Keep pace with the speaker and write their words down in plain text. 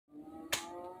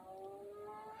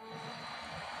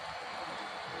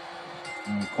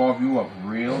I'm gonna carve you up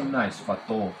real nice,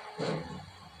 Fato.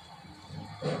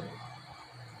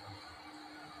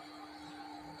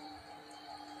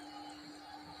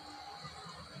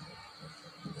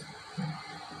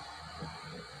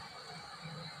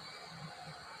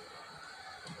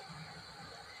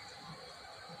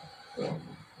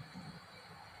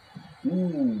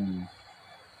 Ooh.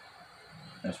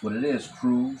 That's what it is,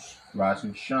 Cruz. Rise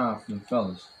and shine for them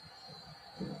fellas.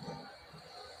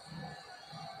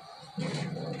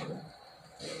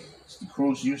 It's the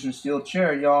Cruz using steel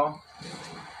chair, y'all.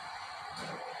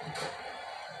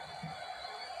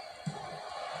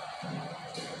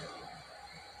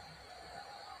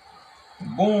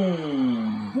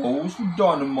 Boom! Goes the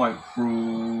dynamite,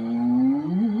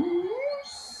 Cruz.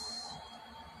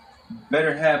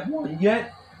 Better have one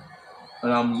yet.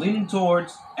 And I'm leaning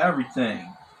towards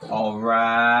everything.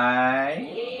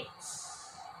 Alright.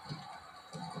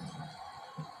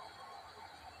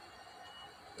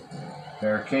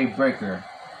 Barricade breaker.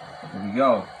 Here we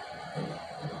go.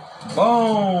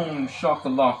 Boom!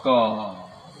 Shakalaka.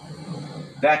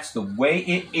 That's the way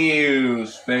it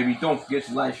is, baby. Don't forget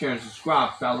to like, share, and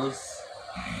subscribe, fellas.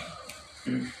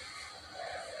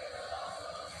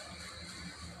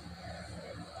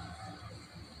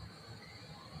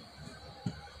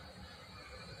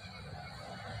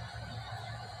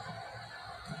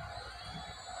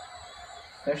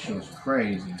 That shit was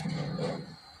crazy.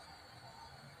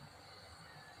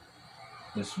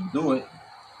 This will do it.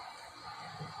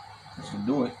 This will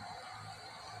do it.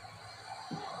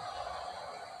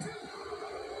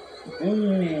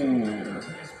 Ooh.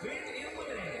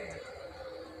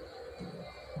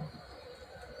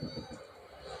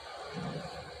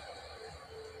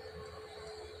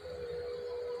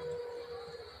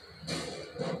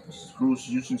 Cruz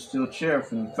using steel chair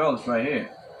for the fellas right here.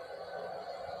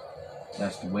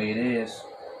 That's the way it is.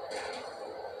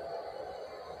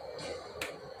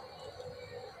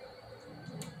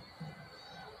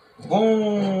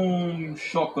 Boom!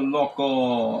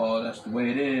 Shakalaka. That's the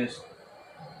way it is.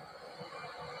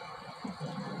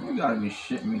 You gotta be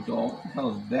shitting me, dog. What the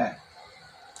hell is that?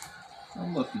 Now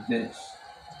look at this.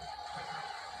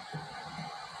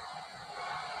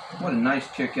 What a nice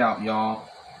kick out, y'all.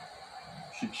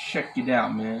 Should check it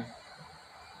out, man.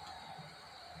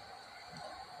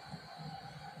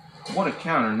 What a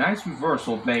counter. Nice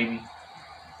reversal, baby.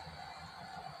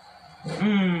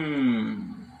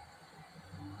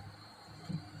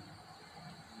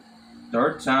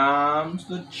 Third time's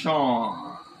the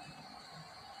charm.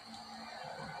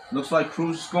 Looks like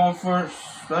Cruz is going for a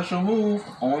special move.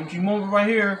 OMG moment right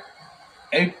here.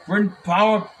 Apron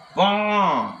power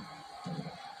bomb.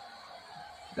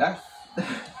 That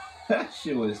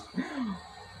shit was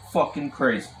fucking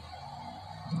crazy.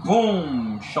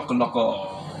 Boom!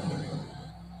 Shakalaka.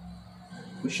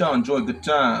 We shall enjoy a good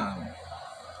time.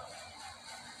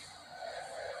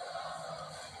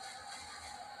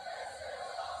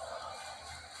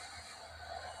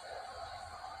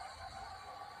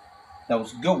 That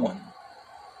was a good one,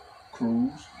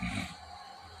 Cruz.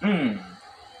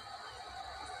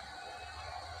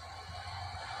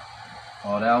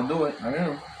 Oh, that'll do it. Right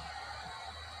here.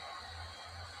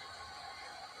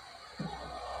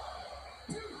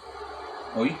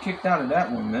 Oh, you kicked out of that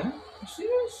one, man. You see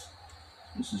this?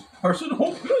 This is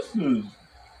personal business.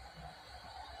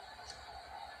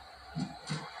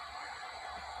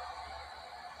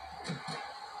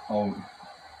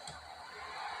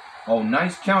 Oh,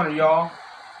 nice counter, y'all.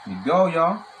 Here you go,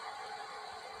 y'all.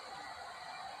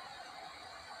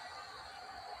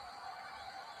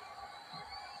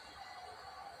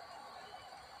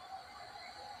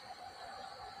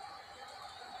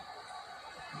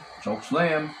 Choke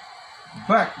slam.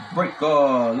 Back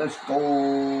breaker. Let's go.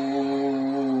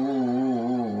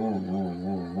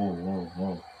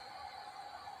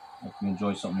 Hope you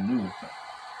enjoy something new.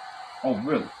 Oh,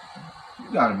 really?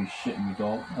 You gotta be shitting me,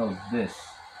 dog. What the hell is this?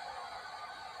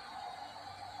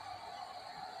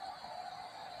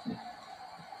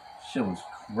 Shit was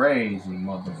crazy,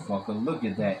 motherfucker. Look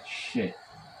at that shit.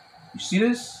 You see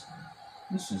this?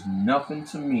 This is nothing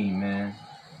to me, man.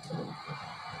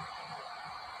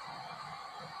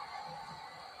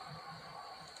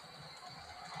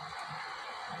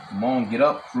 Come on, get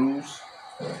up, Cruz.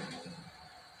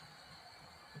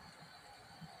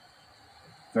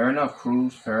 Fair enough,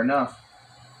 Cruz. Fair enough.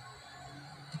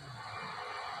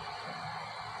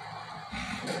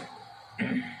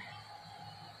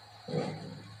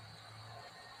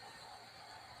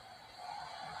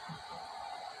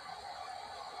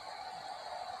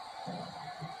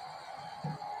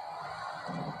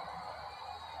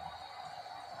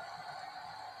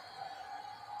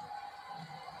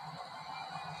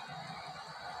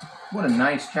 What a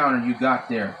nice counter you got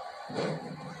there,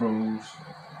 Cruz.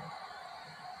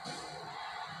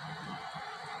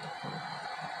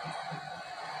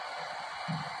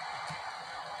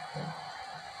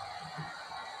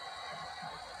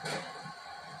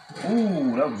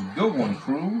 Ooh, that was a good one,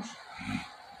 Cruz.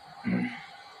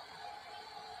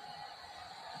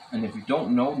 And if you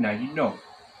don't know, now you know.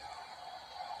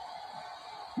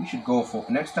 We should go for,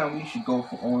 next time we should go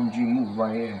for OMG move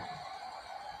right here.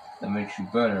 That makes you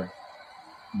better.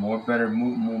 More better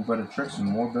tricks and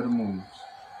more better moves.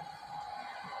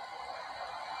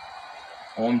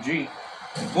 OMG.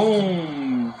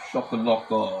 Boom!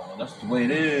 Shakalaka. That's the way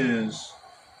it is.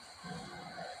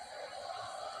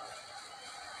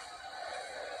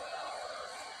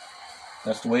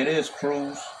 That's the way it is,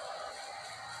 Cruz.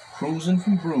 Cruising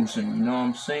from bruising, you know what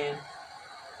I'm saying?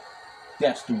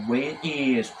 That's the way it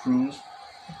is, Cruz.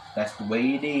 That's the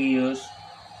way it is.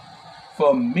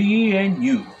 For me and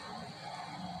you.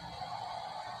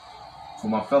 For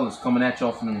my fellas coming at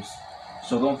y'all from this.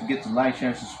 So don't forget to like, share,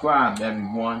 and subscribe,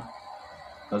 everyone.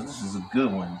 Because this is a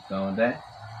good one, don't that?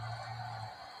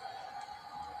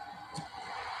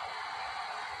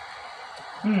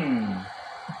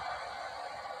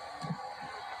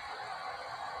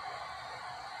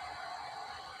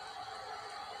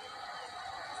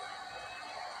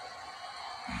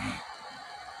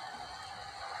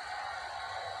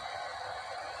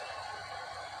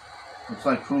 Looks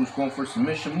like Cruz going for a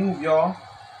submission move, y'all.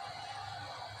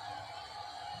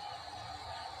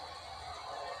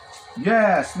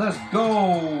 Yes, let's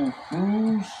go,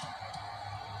 Cruz.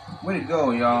 Way to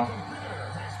go, y'all.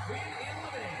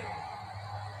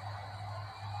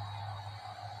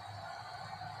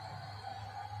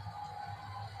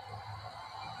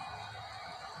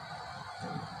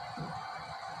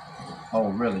 Oh,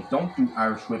 really? Don't do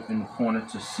Irish Whip in the corner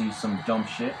to see some dumb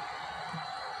shit.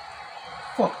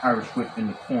 Fuck Irish Whip in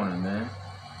the corner, man.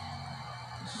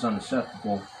 This is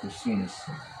unacceptable for Cenas.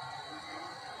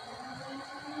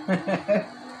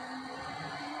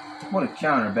 What a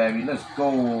counter, baby. Let's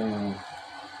go.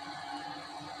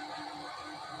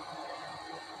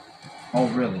 Oh,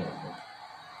 really?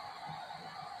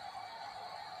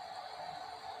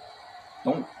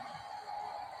 Don't.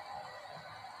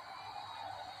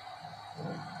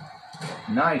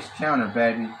 Nice counter,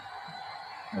 baby.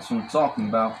 That's what I'm talking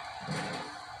about.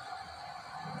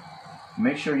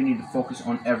 Make sure you need to focus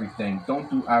on everything. Don't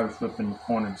do Irish Whip in the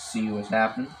corner to see what's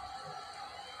happening.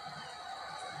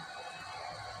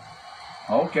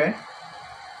 Okay.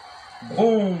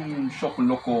 Boom!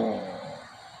 Chocoloko.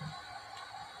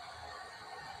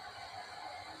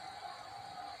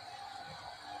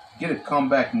 Get a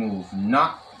comeback move.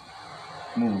 Not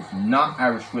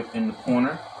Irish Whip in the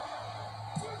corner.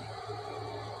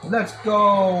 Let's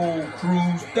go,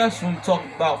 Cruz. That's what I'm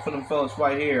talking about for them fellas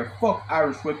right here. Fuck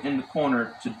Irish Whip in the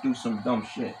corner to do some dumb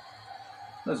shit.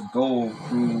 Let's go,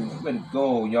 Cruz. Way to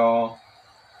go, y'all.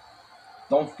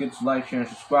 Don't forget to like, share, and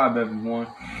subscribe, everyone.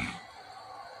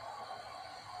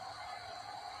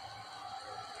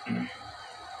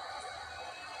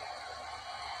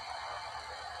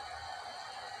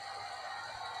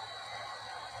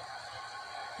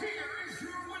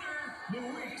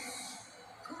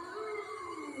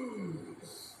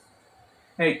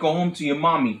 Hey, go home to your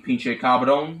mommy, pinche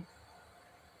cabron.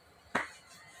 That's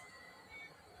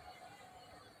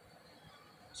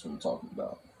what I'm talking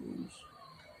about, Cruz.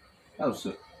 That was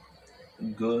a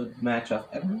good match I've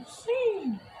ever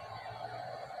seen.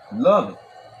 Love it.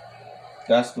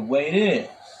 That's the way it is.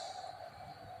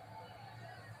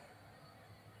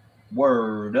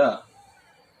 Word up.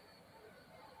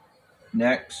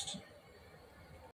 Next.